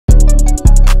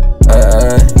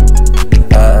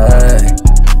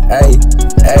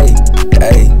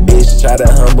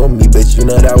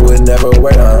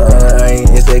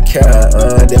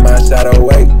shadow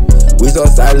weight. We so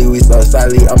silly,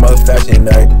 I'm a fashion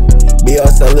nerd. Be a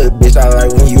solid bitch, I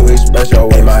like when you express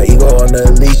your way. My ego on the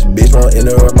leash, bitch won't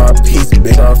interrupt my peace.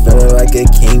 Bitch, I'm feeling like a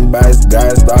king by his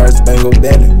God, Star Spangled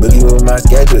Banner. Boogie with my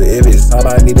schedule, if it's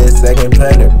time I need a second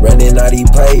planner. Running out he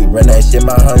play, run that shit,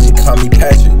 my hunch, call me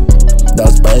Patrick. No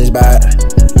sponge bite,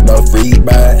 no free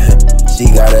bite.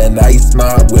 She got a nice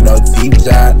smile with no teeth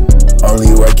job.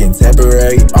 Only working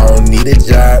temporary, I don't need a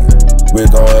job. We're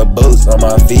going boots on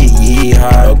my feet,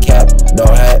 yee-haw. No cap, no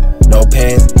hat, no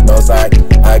pants, no sock.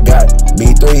 I got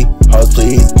me 3 hoes,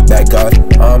 please back off.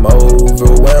 I'm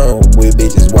overwhelmed with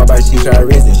bitches. Why by she try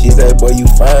risen? She said, boy, you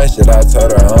fine. Shit, I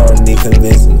told her I don't need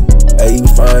convincing. Hey, you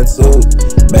fine too?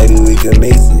 Maybe we could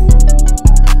mix it.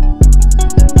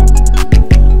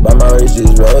 Buy my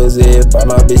riches roses, buy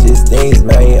my bitches things,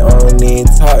 man. I don't need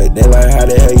talk. They like, how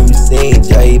the hell you sing,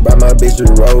 Jay? Buy my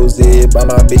bitches roses, buy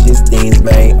my bitches things,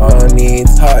 man. I don't need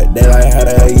talk. They like, how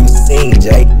the hell you sing,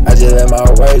 Jay? I just let my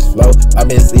words flow. I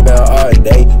been sleeping all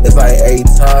day. It's like every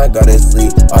time go to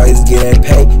sleep, always getting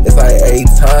paid. It's like every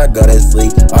time go to sleep,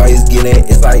 always getting.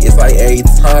 It's like every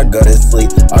time go to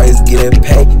sleep, always getting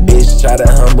paid. Bitch try to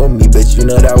humble me, but you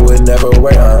know that would never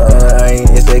work. I ain't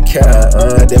insecure.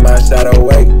 Then my shadow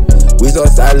weight. We so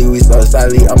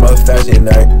silly, I'm a fashion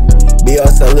nerd. Be a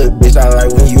solid bitch, I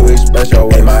like when you express your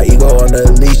way. My ego on the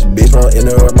leash, bitch won't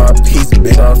interrupt my peace.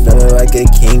 Bitch, I'm feeling like a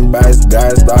king by his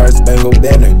God, Star Spangled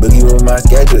Banner. Boogie with my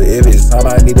schedule, if it's time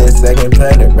I need a second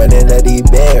planner. Running that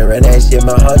band, run that shit,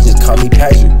 my hunches, call me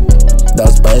Patrick. No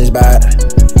sponge bite,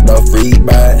 no free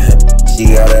bite.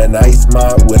 She got a nice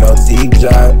smile with no teeth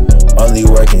job. Only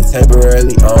working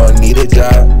temporarily, I don't need a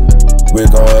job. We're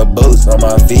going boots on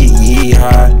my feet,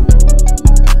 yee-haw.